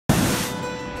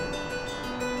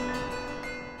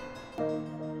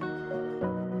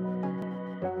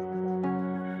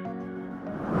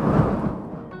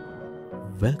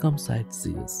Welcome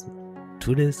sightseers.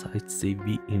 Today's sightsee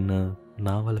we in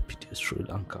Nawalapitiya, Sri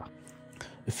Lanka.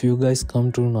 If you guys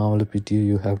come to Nawalapitiya,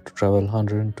 you have to travel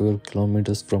 112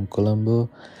 kilometers from Colombo,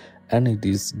 and it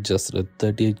is just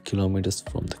 38 kilometers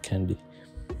from the Kandy.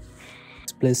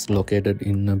 This place located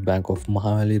in the bank of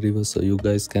Mahavali River, so you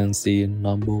guys can see a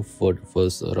number of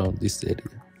waterfalls around this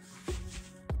area.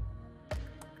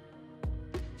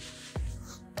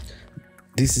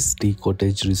 This is the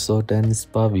Cottage resort and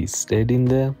spa. We stayed in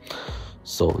there.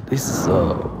 So this is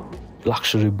a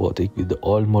luxury boutique with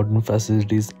all modern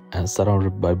facilities and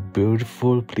surrounded by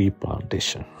beautiful tea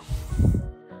plantation.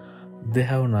 They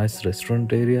have a nice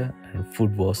restaurant area and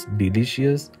food was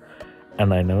delicious,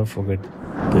 and I never forget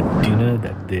the dinner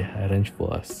that they arranged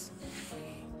for us.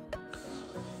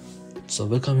 So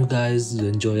welcome you guys,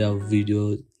 enjoy our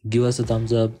video, give us a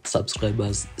thumbs up, subscribe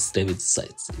us, stay with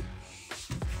Sightsee.